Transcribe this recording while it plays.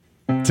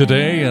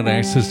Today on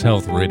Access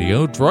Health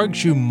Radio,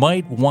 drugs you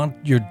might want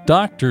your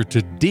doctor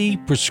to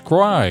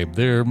de-prescribe.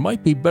 There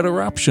might be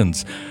better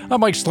options. I'm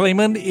Mike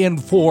Slayman in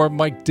for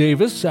Mike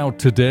Davis out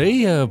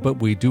today, but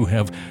we do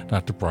have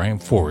Dr. Brian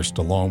Forrest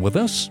along with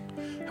us.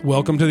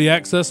 Welcome to the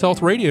Access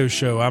Health Radio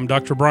Show. I'm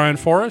Dr. Brian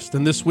Forrest,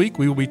 and this week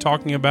we will be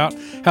talking about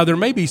how there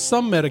may be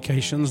some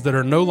medications that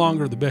are no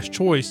longer the best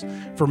choice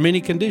for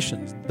many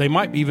conditions. They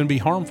might even be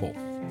harmful.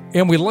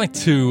 And we'd like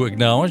to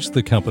acknowledge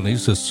the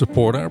companies that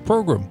support our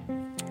program.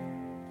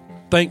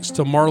 Thanks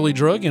to Marley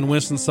Drug in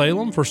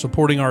Winston-Salem for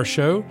supporting our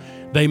show.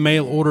 They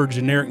mail order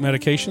generic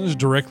medications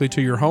directly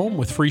to your home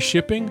with free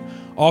shipping,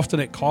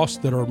 often at costs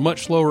that are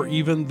much lower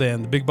even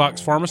than the big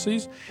box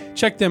pharmacies.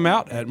 Check them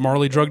out at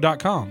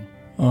marleydrug.com.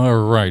 All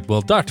right.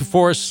 Well, Dr.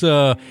 Forrest,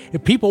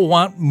 if people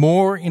want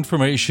more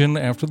information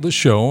after the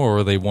show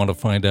or they want to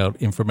find out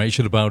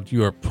information about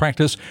your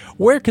practice,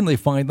 where can they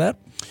find that?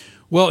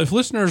 Well, if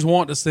listeners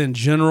want to send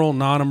general,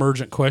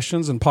 non-emergent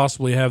questions and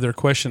possibly have their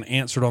question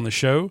answered on the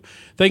show,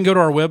 they can go to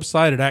our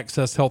website at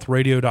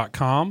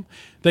accesshealthradio.com.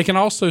 They can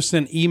also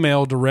send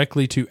email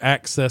directly to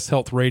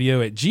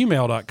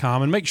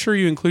accesshealthradio@gmail.com, and make sure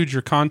you include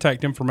your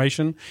contact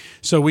information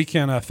so we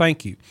can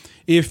thank you.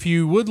 If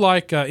you would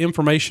like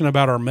information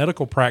about our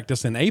medical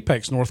practice in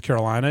Apex, North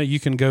Carolina, you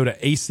can go to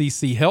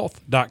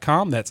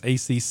acchealth.com. That's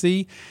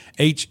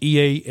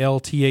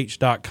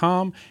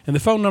ACCHEALTH.com. And the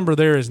phone number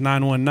there is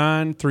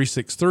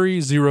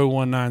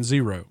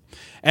 919-363-0190.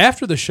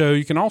 After the show,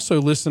 you can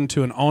also listen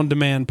to an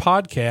on-demand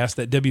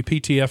podcast at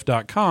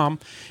WPTF.com,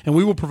 and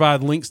we will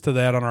provide links to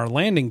that on our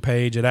landing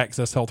page at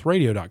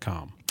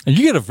accesshealthradio.com. And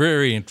you get a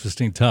very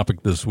interesting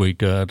topic this week,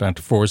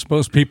 Dr. Forrest.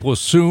 Most people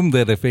assume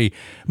that if a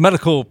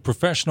medical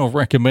professional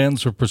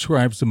recommends or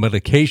prescribes a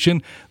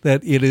medication,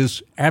 that it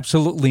is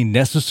absolutely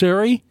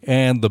necessary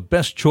and the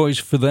best choice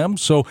for them.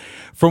 So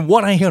from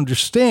what I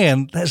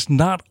understand, that's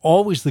not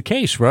always the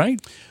case,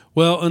 right?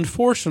 Well,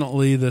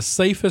 unfortunately, the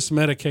safest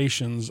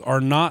medications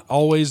are not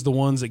always the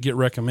ones that get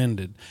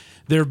recommended.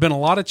 There have been a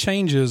lot of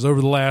changes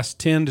over the last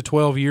 10 to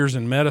 12 years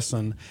in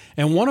medicine,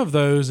 and one of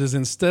those is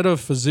instead of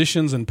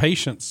physicians and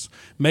patients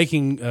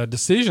making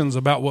decisions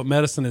about what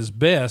medicine is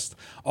best,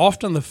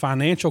 often the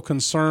financial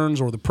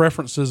concerns or the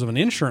preferences of an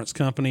insurance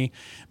company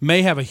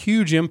may have a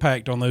huge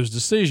impact on those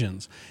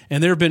decisions.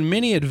 And there have been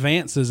many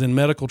advances in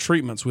medical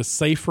treatments with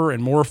safer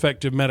and more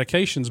effective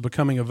medications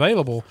becoming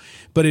available,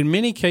 but in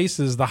many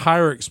cases, the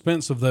higher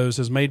expense of those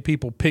has made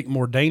people pick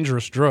more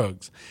dangerous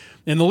drugs.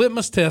 And the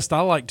litmus test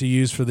I like to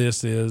use for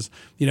this is,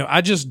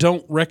 I just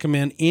don't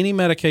recommend any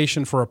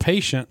medication for a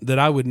patient that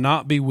I would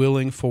not be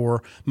willing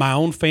for my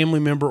own family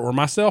member or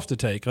myself to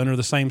take under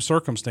the same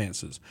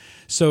circumstances.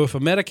 So if a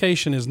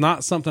medication is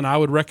not something I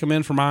would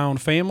recommend for my own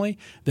family,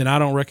 then I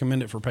don't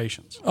recommend it for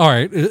patients. All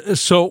right.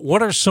 So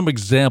what are some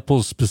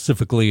examples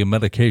specifically of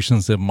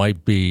medications that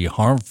might be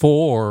harmful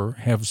or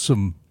have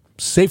some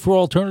safer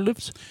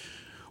alternatives?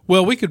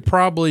 Well, we could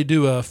probably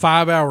do a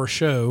 5-hour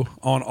show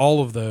on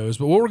all of those,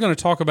 but what we're going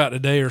to talk about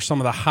today are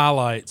some of the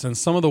highlights and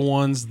some of the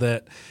ones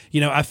that,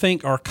 I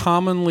think are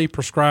commonly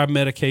prescribed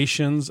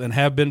medications and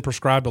have been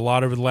prescribed a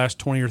lot over the last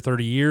 20 or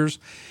 30 years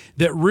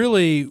that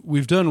really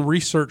we've done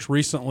research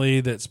recently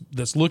that's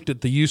looked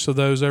at the use of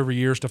those over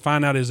years to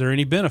find out is there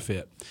any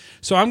benefit.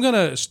 So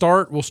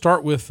we'll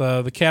start with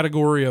the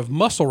category of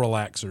muscle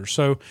relaxers.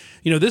 So,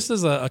 this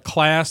is a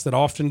class that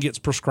often gets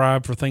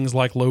prescribed for things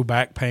like low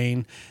back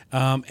pain,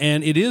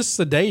 and it is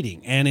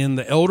sedating. And in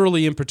the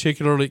elderly in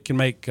particular, it can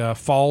make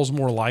falls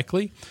more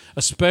likely,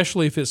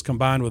 especially if it's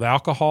combined with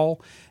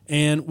alcohol.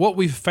 And what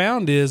we've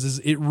found is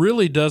it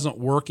really doesn't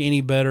work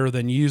any better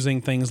than using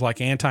things like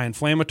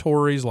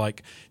anti-inflammatories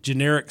like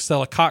generic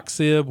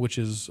celecoxib, which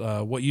is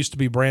what used to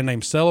be brand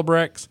name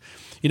Celebrex.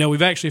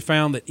 We've actually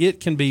found that it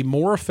can be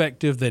more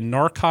effective than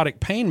narcotic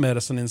pain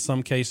medicine in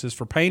some cases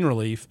for pain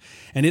relief,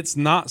 and it's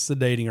not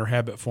sedating or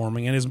habit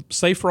forming and is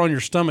safer on your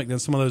stomach than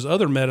some of those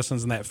other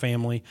medicines in that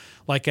family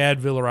like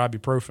Advil or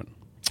ibuprofen.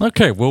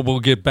 Okay, well,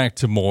 we'll get back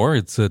to more.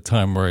 It's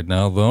time right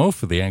now, though,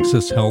 for the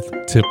Access Health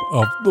Tip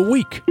of the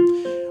Week.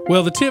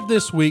 Well, the tip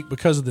this week,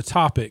 because of the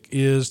topic,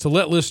 is to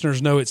let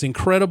listeners know it's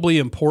incredibly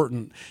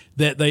important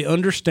that they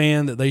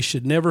understand that they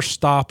should never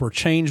stop or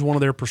change one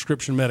of their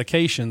prescription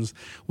medications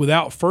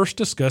without first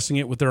discussing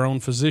it with their own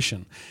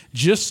physician.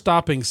 Just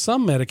stopping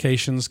some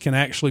medications can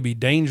actually be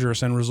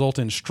dangerous and result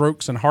in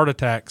strokes and heart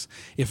attacks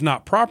if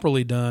not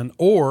properly done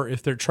or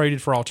if they're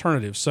traded for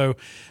alternatives. So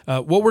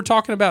what we're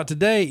talking about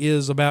today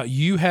is about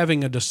you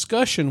having a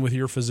discussion with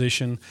your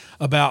physician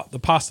about the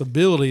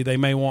possibility they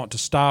may want to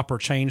stop or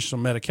change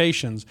some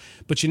medications,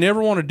 but you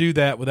never want to do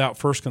that without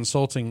first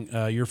consulting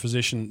your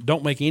physician.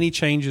 Don't make any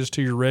changes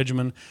to your regimen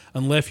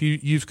unless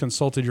you've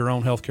consulted your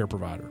own healthcare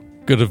provider.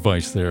 Good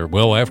advice there.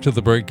 Well, after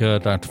the break,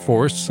 Dr.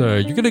 Forrest,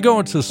 you're going to go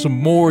into some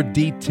more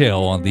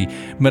detail on the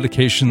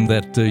medication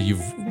that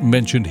you've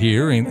mentioned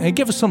here and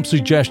give us some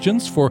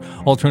suggestions for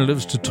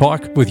alternatives to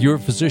talk with your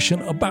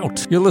physician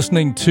about. You're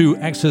listening to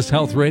Access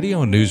Health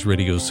Radio, News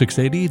Radio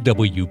 680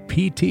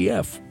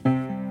 WPTF.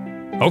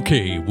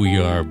 Okay, we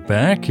are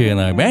back, and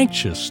I'm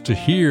anxious to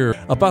hear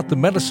about the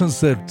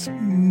medicines that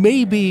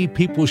maybe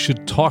people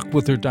should talk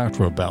with their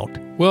doctor about?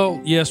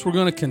 Well, yes, we're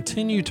going to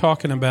continue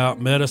talking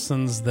about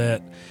medicines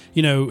that,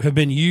 have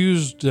been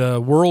used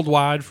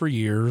worldwide for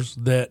years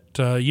that,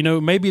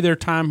 maybe their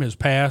time has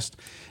passed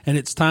and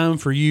it's time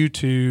for you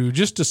to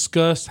just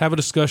have a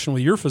discussion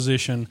with your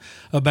physician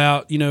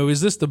about,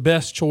 is this the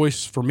best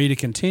choice for me to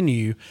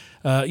continue?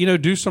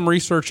 Do some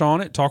research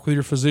on it, talk with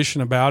your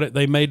physician about it.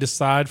 They may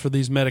decide for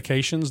these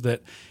medications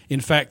that,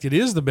 in fact, it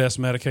is the best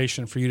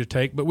medication for you to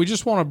take. But we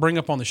just want to bring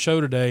up on the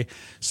show today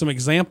some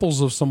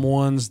examples of some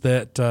ones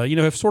that,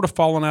 have sort of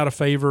fallen out of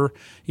favor.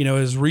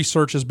 As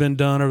research has been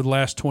done over the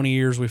last 20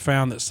 years, we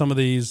found that some of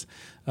these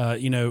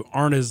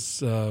aren't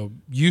as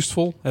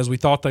useful as we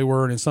thought they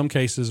were, and in some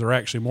cases are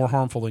actually more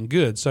harmful than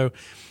good. So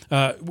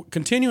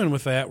continuing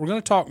with that, we're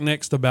going to talk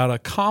next about a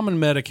common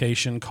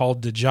medication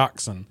called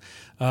digoxin.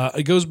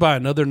 It goes by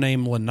another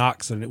name,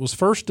 Lanoxin. It was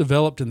first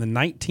developed in the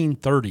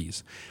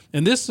 1930s.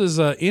 And this is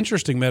an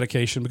interesting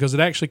medication because it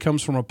actually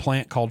comes from a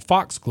plant called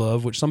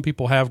foxglove, which some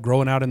people have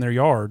growing out in their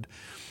yard.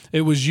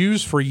 It was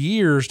used for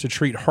years to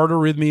treat heart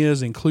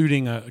arrhythmias,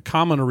 including a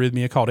common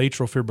arrhythmia called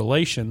atrial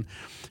fibrillation.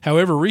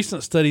 However,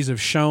 recent studies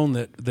have shown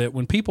that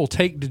when people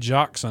take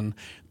digoxin,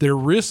 their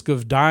risk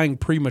of dying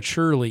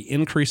prematurely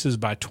increases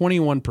by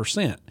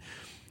 21%.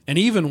 And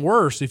even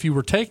worse, if you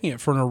were taking it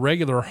for an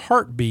irregular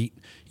heartbeat,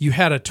 you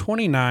had a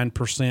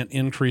 29%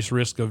 increased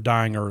risk of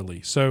dying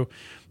early. So,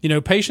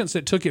 patients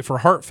that took it for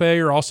heart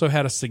failure also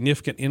had a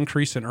significant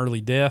increase in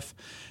early death.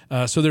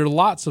 So there are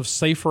lots of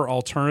safer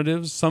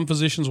alternatives. Some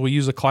physicians will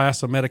use a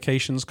class of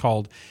medications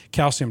called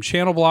calcium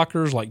channel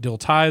blockers like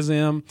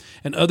diltiazem,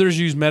 and others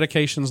use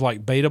medications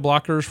like beta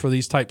blockers for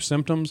these type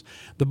symptoms.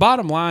 The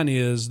bottom line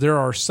is there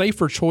are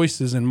safer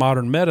choices in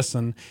modern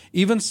medicine,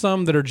 even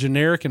some that are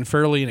generic and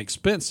fairly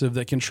inexpensive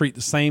that can treat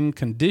the same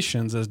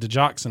conditions as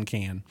digoxin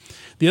can.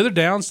 The other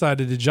downside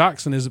to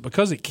digoxin is that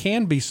because it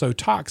can be so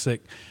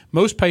toxic,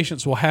 most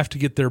patients will have to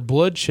get their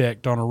blood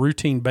checked on a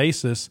routine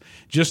basis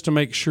just to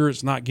make sure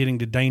it's not getting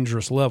to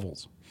dangerous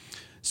levels.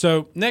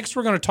 So next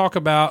we're going to talk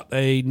about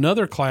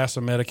another class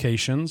of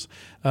medications.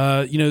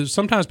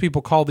 Sometimes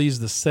people call these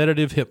the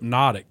sedative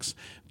hypnotics,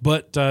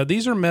 but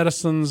these are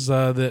medicines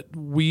that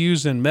we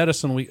use in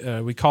medicine.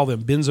 We call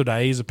them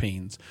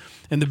benzodiazepines.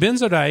 And the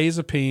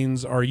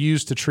benzodiazepines are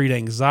used to treat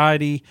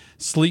anxiety,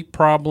 sleep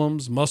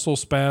problems, muscle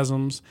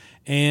spasms,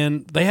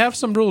 and they have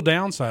some real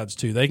downsides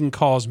too. They can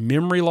cause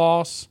memory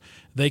loss.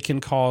 They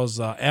can cause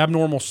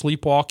abnormal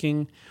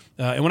sleepwalking.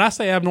 And when I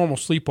say abnormal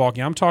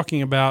sleepwalking, I'm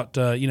talking about,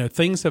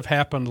 things have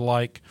happened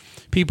like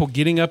people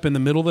getting up in the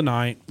middle of the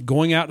night,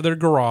 going out to their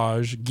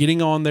garage,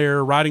 getting on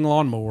their riding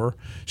lawnmower,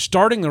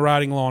 starting the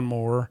riding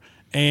lawnmower,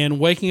 and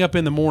waking up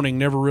in the morning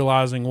never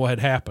realizing what had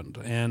happened.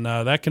 And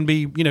that can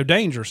be,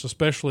 dangerous,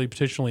 especially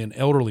potentially in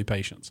elderly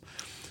patients.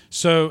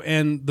 So,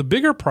 and the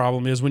bigger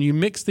problem is when you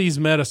mix these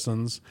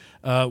medicines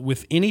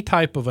with any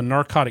type of a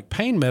narcotic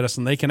pain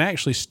medicine, they can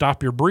actually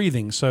stop your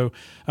breathing. So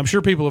I'm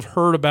sure people have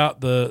heard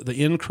about the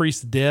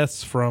increased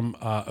deaths from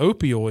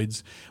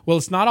opioids. Well,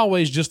 it's not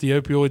always just the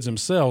opioids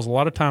themselves. A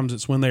lot of times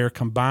it's when they are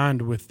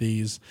combined with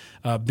these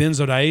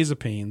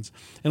benzodiazepines.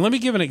 And let me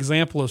give an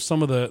example of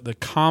some of the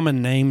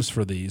common names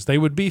for these. They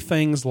would be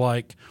things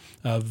like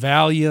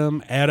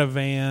Valium,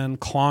 Ativan,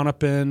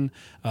 Klonopin,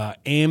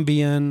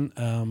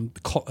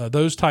 Ambien,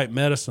 those type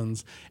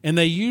medicines, and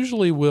they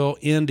usually will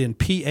end in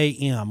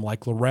PAM,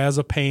 like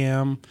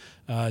lorazepam,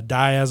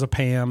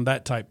 diazepam,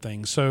 that type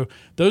thing. So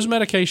those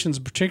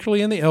medications,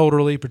 particularly in the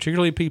elderly,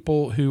 particularly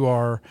people who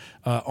are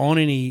on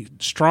any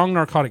strong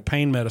narcotic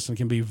pain medicine,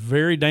 can be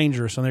very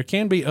dangerous, and there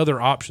can be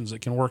other options that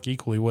can work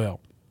equally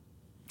well.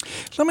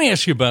 Let me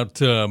ask you about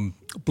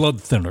blood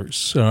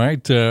thinners, all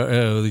right?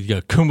 You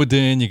got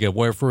Coumadin, you got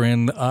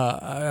warfarin.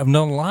 I've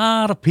known a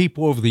lot of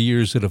people over the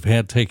years that have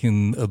had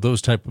taken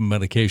those type of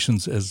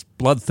medications as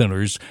blood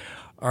thinners.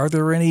 Are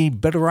there any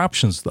better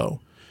options,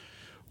 though?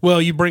 Well,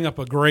 you bring up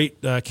a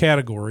great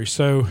category.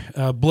 So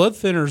blood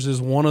thinners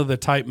is one of the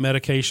type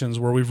medications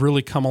where we've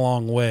really come a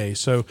long way.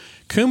 So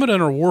Coumadin,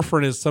 or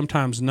warfarin as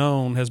sometimes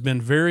known, has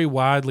been very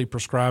widely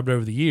prescribed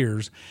over the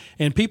years.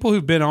 And people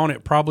who've been on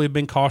it probably have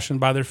been cautioned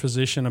by their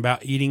physician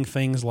about eating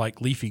things like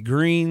leafy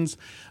greens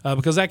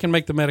because that can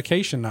make the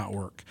medication not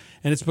work.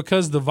 And it's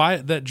because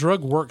that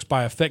drug works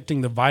by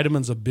affecting the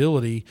vitamin's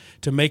ability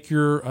to make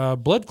your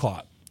blood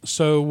clot.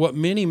 So what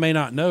many may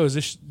not know is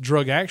this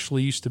drug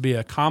actually used to be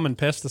a common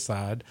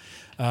pesticide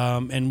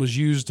and was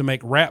used to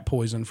make rat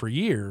poison for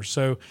years.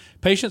 So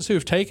patients who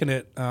have taken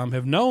it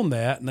have known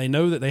that, and they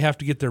know that they have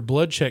to get their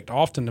blood checked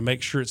often to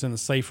make sure it's in the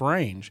safe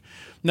range.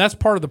 And that's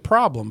part of the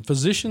problem.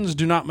 Physicians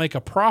do not make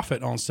a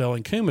profit on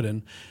selling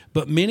Coumadin,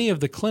 but many of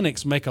the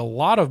clinics make a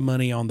lot of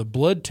money on the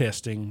blood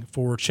testing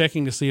for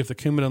checking to see if the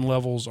Coumadin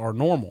levels are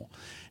normal.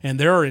 And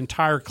there are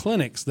entire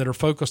clinics that are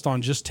focused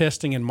on just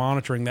testing and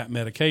monitoring that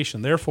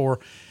medication. Therefore,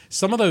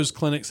 some of those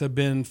clinics have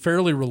been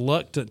fairly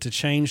reluctant to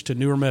change to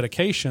newer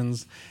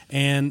medications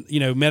and,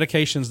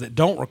 medications that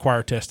don't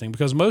require testing,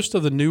 because most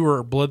of the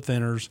newer blood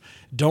thinners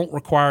don't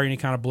require any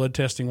kind of blood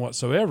testing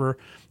whatsoever.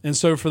 And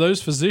so for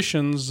those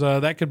physicians,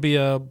 that could be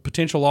a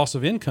potential loss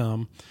of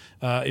income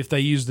if they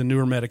use the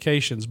newer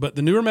medications. But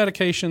the newer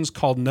medications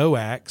called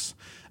NOACs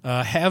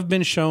have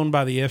been shown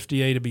by the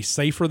FDA to be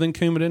safer than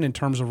Coumadin in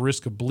terms of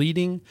risk of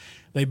bleeding.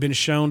 They've been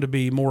shown to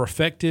be more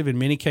effective in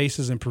many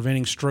cases in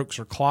preventing strokes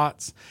or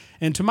clots.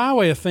 And to my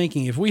way of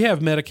thinking, if we have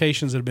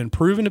medications that have been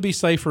proven to be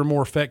safer and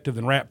more effective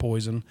than rat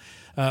poison,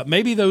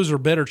 maybe those are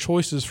better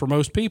choices for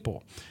most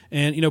people.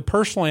 And,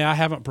 personally, I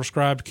haven't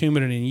prescribed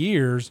Coumadin in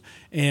years.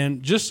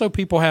 And just so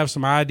people have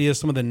some ideas,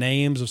 some of the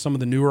names of some of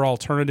the newer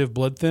alternative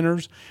blood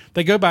thinners,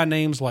 they go by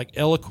names like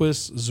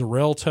Eliquis,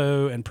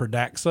 Xarelto, and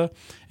Pradaxa.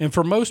 And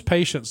for most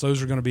patients,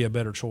 those are going to be a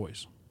better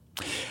choice.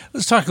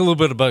 Let's talk a little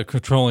bit about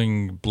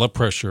controlling blood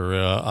pressure.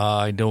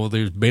 I know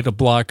there's beta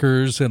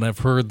blockers, and I've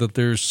heard that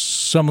there's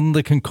some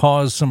that can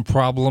cause some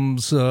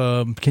problems.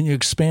 Can you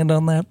expand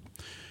on that?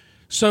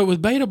 So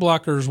with beta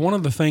blockers, one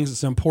of the things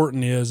that's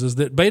important is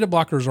that beta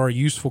blockers are a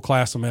useful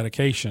class of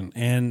medication,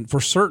 and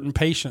for certain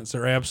patients,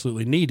 they're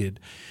absolutely needed.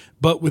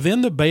 But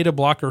within the beta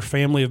blocker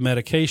family of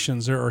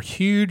medications, there are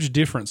huge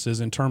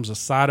differences in terms of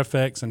side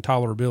effects and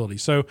tolerability.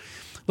 So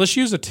let's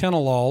use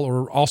atenolol,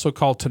 or also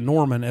called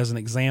Tenormin, as an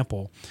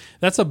example.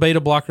 That's a beta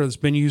blocker that's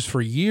been used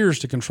for years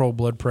to control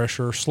blood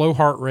pressure, slow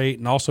heart rate,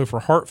 and also for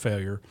heart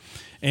failure.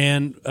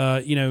 And,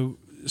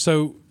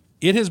 so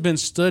it has been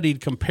studied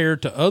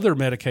compared to other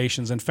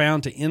medications and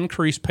found to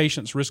increase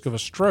patients' risk of a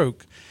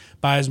stroke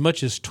by as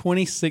much as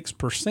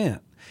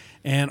 26%.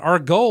 And our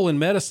goal in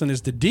medicine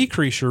is to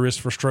decrease your risk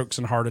for strokes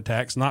and heart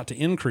attacks, not to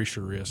increase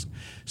your risk.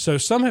 So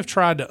some have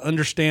tried to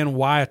understand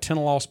why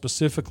atenolol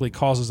specifically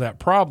causes that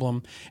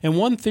problem. And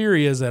one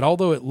theory is that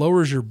although it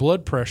lowers your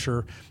blood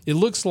pressure, it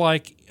looks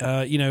like,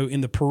 in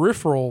the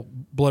peripheral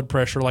blood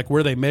pressure, like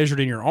where they measured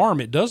in your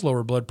arm, it does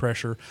lower blood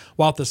pressure,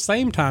 while at the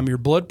same time your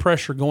blood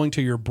pressure going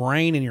to your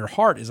brain and your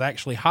heart is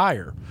actually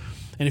higher.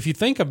 And if you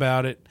think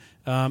about it,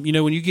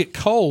 when you get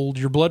cold,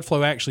 your blood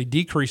flow actually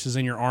decreases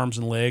in your arms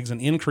and legs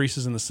and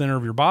increases in the center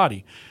of your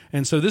body.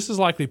 And so this is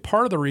likely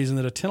part of the reason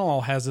that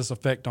atenolol has this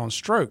effect on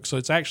stroke. So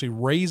it's actually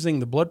raising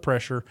the blood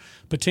pressure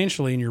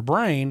potentially in your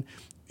brain,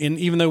 and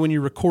even though when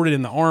you record it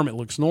in the arm, it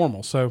looks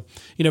normal. So,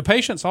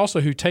 patients also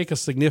who take a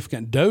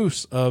significant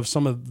dose of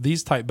some of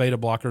these type beta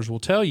blockers will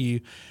tell you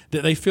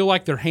that they feel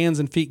like their hands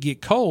and feet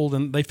get cold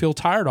and they feel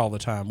tired all the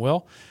time.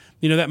 Well,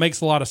 that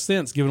makes a lot of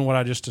sense given what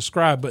I just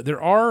described, but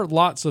there are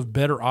lots of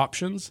better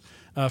options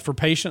for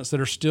patients that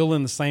are still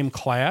in the same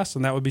class,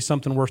 and that would be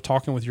something worth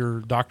talking with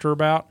your doctor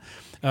about.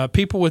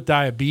 People with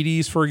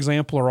diabetes, for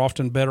example, are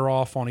often better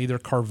off on either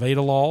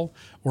carvedilol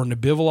or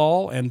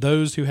nebivolol, and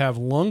those who have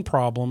lung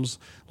problems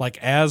like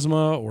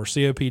asthma or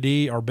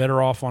COPD are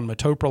better off on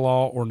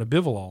metoprolol or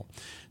nebivolol.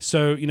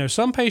 So,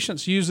 some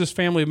patients use this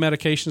family of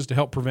medications to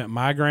help prevent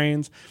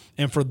migraines,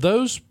 and for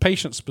those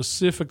patients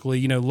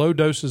specifically, low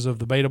doses of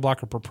the beta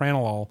blocker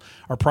propranolol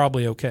are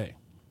probably okay.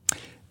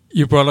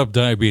 You brought up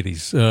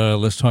diabetes.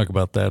 Let's talk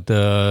about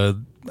that.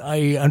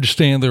 I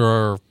understand there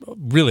are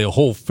really a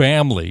whole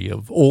family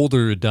of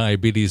older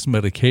diabetes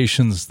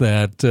medications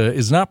that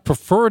is not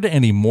preferred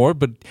anymore,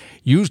 but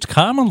used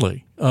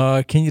commonly.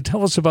 Can you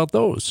tell us about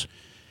those?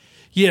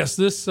 Yes,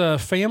 this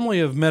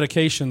family of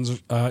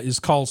medications is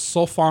called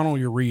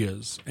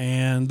sulfonylureas,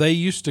 and they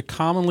used to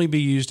commonly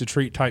be used to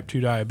treat type 2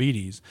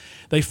 diabetes.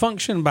 They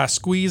function by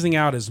squeezing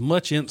out as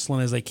much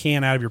insulin as they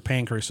can out of your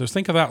pancreas. So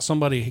think about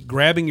somebody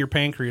grabbing your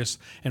pancreas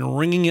and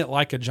wringing it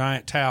like a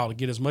giant towel to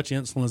get as much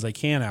insulin as they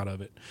can out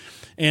of it.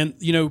 And,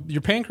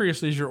 your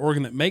pancreas is your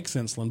organ that makes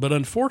insulin, but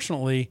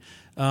unfortunately,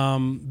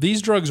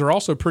 these drugs are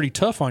also pretty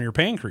tough on your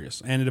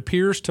pancreas, and it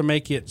appears to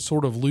make it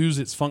sort of lose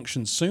its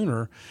function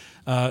sooner,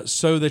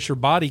 so that your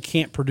body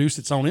can't produce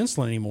its own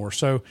insulin anymore.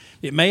 So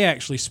it may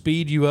actually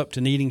speed you up to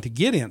needing to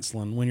get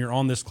insulin when you're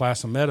on this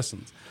class of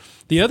medicines.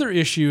 The other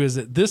issue is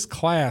that this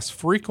class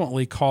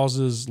frequently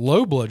causes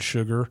low blood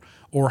sugar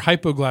or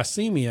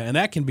hypoglycemia, and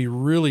that can be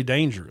really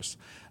dangerous.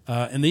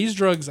 And these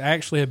drugs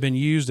actually have been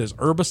used as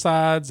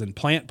herbicides and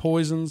plant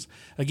poisons.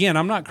 Again,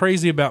 I'm not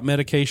crazy about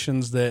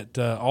medications that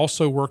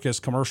also work as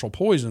commercial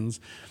poisons.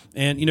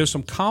 And,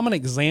 some common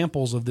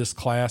examples of this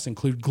class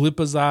include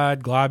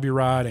glipizide,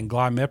 glyburide, and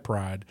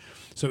glymepride.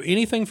 So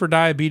anything for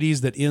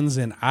diabetes that ends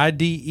in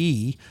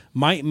IDE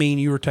might mean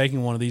you are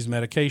taking one of these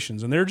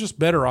medications. And there are just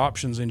better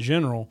options in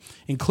general,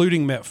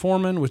 including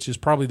metformin, which is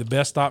probably the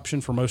best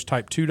option for most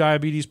type 2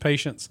 diabetes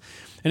patients.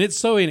 And it's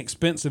so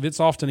inexpensive, it's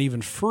often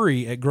even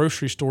free at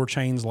grocery store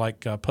chains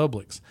like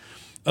Publix.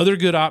 Other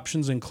good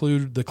options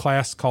include the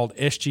class called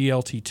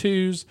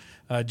SGLT2s,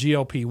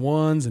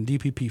 GLP-1s, and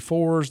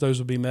DPP-4s. Those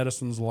would be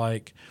medicines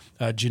like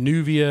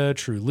Januvia,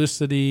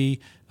 Trulicity,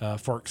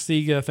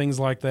 Farxiga, things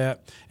like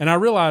that. And I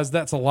realize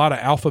that's a lot of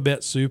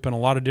alphabet soup and a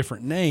lot of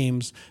different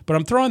names, but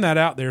I'm throwing that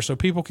out there so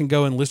people can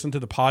go and listen to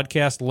the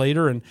podcast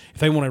later, and if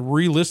they want to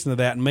re-listen to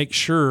that and make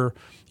sure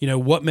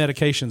what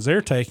medications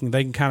they're taking,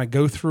 they can kind of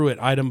go through it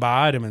item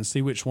by item and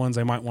see which ones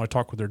they might want to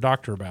talk with their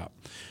doctor about.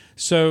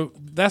 So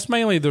that's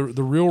mainly the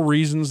real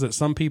reasons that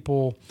some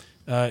people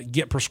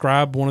get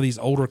prescribed one of these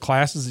older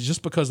classes is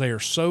just because they are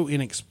so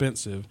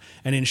inexpensive,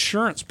 and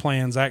insurance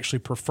plans actually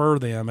prefer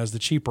them as the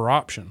cheaper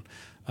option.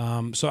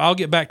 So I'll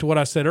get back to what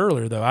I said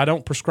earlier, though. I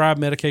don't prescribe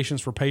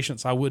medications for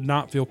patients I would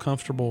not feel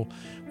comfortable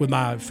with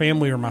my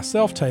family or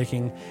myself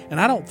taking, and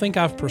I don't think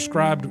I've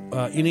prescribed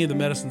any of the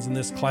medicines in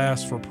this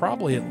class for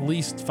probably at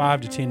least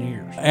 5 to 10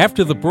 years.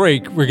 After the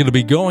break, we're going to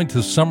be going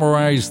to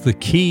summarize the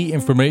key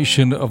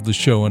information of the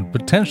show and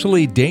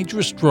potentially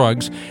dangerous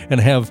drugs and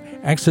have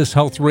Access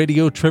Health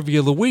Radio Trivia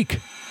of the Week.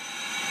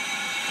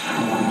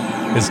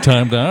 It's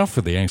time now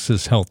for the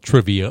Access Health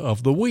Trivia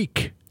of the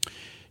Week.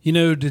 You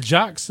know,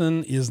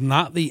 digoxin is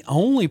not the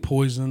only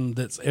poison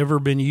that's ever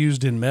been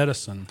used in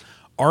medicine.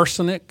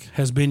 Arsenic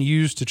has been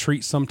used to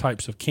treat some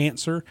types of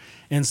cancer,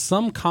 and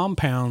some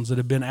compounds that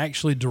have been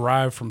actually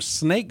derived from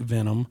snake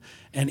venom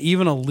and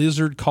even a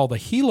lizard called the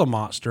Gila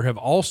monster have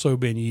also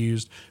been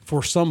used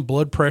for some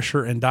blood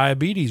pressure and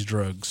diabetes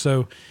drugs.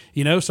 So,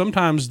 you know,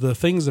 sometimes the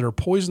things that are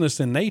poisonous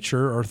in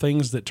nature are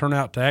things that turn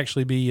out to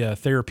actually be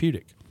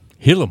therapeutic.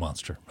 Gila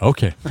monster.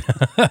 Okay.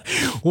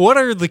 What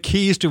are the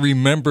keys to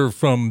remember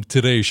from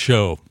today's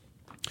show?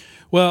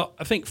 Well,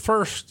 I think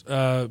first,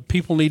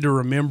 people need to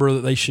remember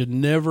that they should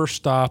never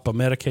stop a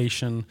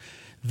medication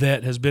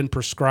that has been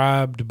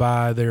prescribed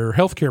by their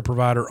healthcare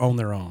provider on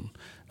their own.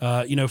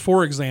 You know,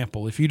 for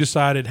example, if you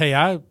decided, hey,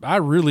 I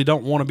really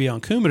don't want to be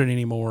on Coumadin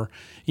anymore,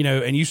 you know,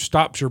 and you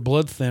stopped your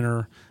blood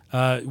thinner,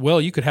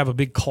 well, you could have a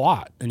big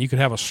clot and you could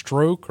have a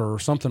stroke or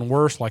something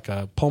worse like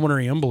a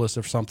pulmonary embolus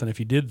or something if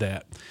you did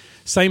that.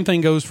 Same thing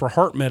goes for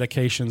heart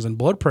medications and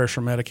blood pressure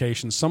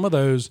medications. Some of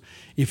those,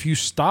 if you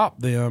stop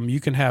them,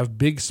 you can have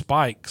big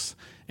spikes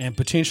and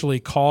potentially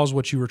cause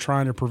what you were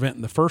trying to prevent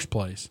in the first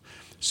place.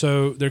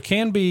 So there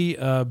can be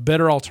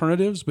better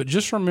alternatives, but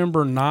just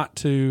remember not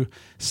to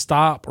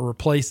stop or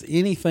replace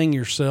anything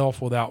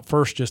yourself without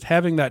first just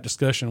having that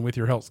discussion with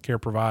your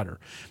healthcare provider.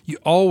 You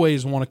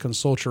always want to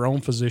consult your own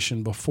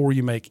physician before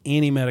you make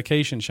any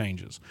medication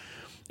changes.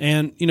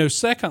 And, you know,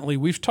 secondly,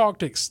 we've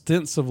talked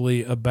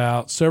extensively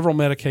about several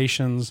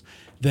medications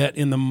that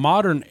in the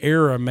modern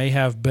era may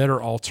have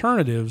better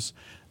alternatives.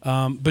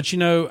 But, you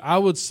know, I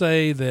would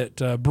say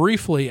that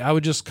briefly, I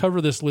would just cover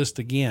this list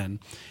again.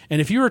 And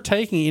if you are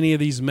taking any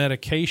of these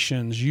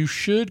medications, you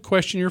should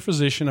question your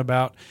physician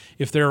about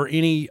if there are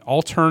any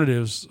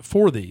alternatives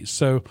for these.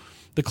 So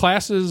the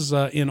classes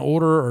in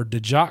order are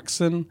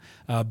digoxin,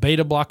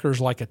 beta blockers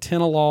like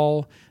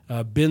atenolol,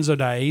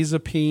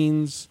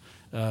 benzodiazepines,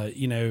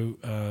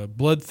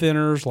 blood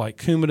thinners like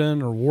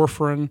Coumadin or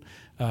warfarin,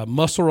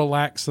 muscle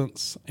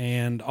relaxants,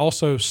 and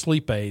also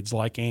sleep aids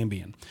like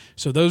Ambien.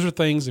 So those are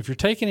things, if you're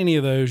taking any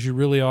of those, you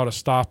really ought to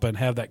stop and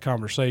have that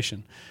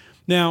conversation.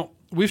 Now,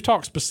 we've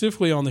talked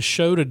specifically on the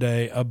show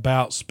today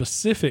about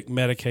specific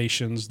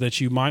medications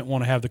that you might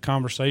want to have the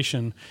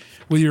conversation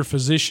with your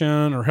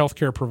physician or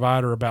healthcare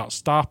provider about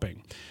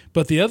stopping.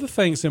 But the other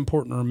thing that's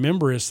important to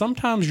remember is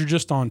sometimes you're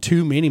just on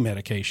too many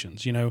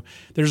medications. You know,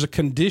 there's a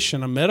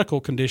condition, a medical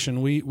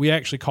condition we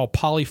actually call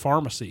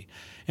polypharmacy.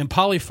 And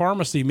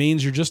polypharmacy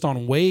means you're just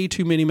on way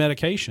too many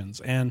medications.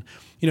 And,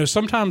 you know,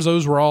 sometimes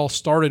those were all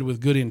started with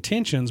good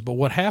intentions, but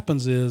what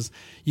happens is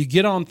you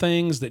get on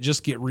things that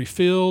just get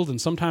refilled, and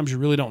sometimes you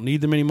really don't need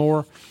them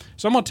anymore.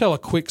 So I'm going to tell a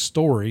quick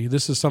story.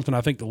 This is something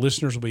I think the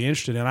listeners will be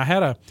interested in. I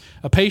had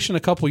a patient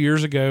a couple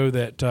years ago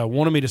that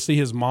wanted me to see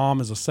his mom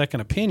as a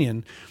second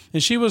opinion,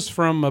 and she was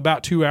from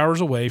about 2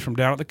 hours away from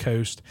down at the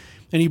coast.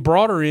 And he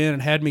brought her in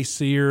and had me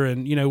see her,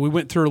 and, you know, we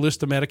went through a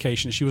list of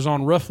medications. She was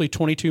on roughly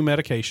 22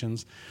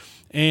 medications.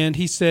 And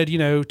he said, you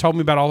know, told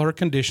me about all her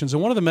conditions.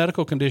 And one of the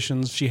medical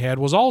conditions she had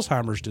was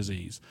Alzheimer's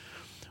disease.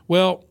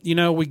 Well, you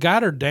know, we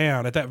got her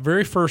down at that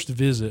very first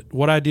visit.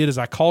 What I did is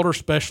I called her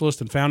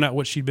specialist and found out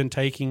what she'd been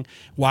taking,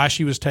 why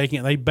she was taking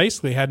it. They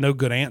basically had no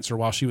good answer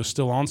while she was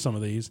still on some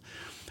of these.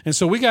 And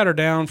so we got her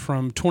down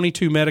from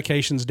 22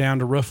 medications down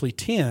to roughly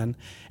 10.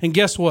 And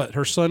guess what?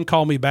 Her son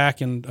called me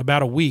back in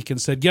about a week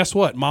and said, guess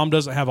what? Mom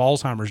doesn't have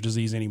Alzheimer's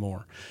disease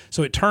anymore.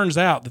 So it turns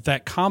out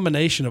that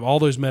combination of all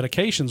those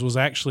medications was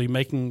actually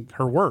making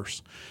her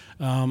worse.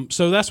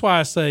 So that's why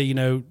I say, you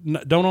know,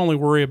 don't only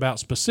worry about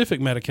specific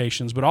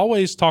medications, but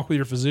always talk with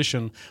your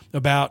physician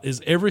about,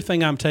 is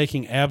everything I'm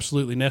taking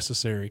absolutely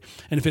necessary?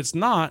 And if it's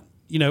not,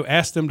 you know,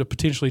 ask them to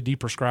potentially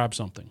deprescribe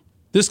something.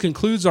 This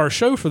concludes our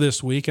show for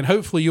this week, and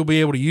hopefully you'll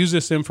be able to use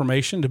this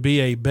information to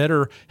be a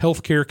better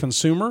healthcare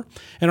consumer.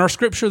 And our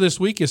scripture this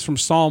week is from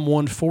Psalm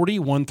 140,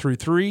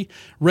 1-3.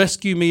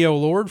 Rescue me, O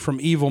Lord, from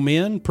evil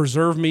men.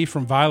 Preserve me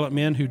from violent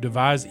men who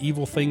devise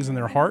evil things in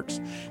their hearts.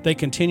 They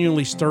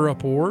continually stir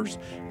up wars.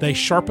 They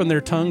sharpen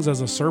their tongues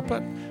as a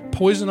serpent.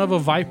 Poison of a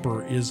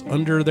viper is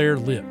under their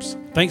lips.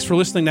 Thanks for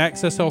listening to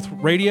Access Health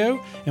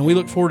Radio, and we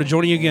look forward to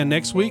joining you again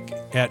next week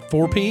at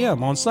 4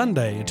 p.m. on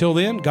Sunday. Until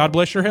then, God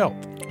bless your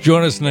health.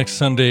 Join us next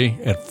Sunday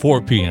at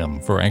 4 p.m.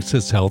 for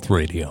Access Health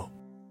Radio.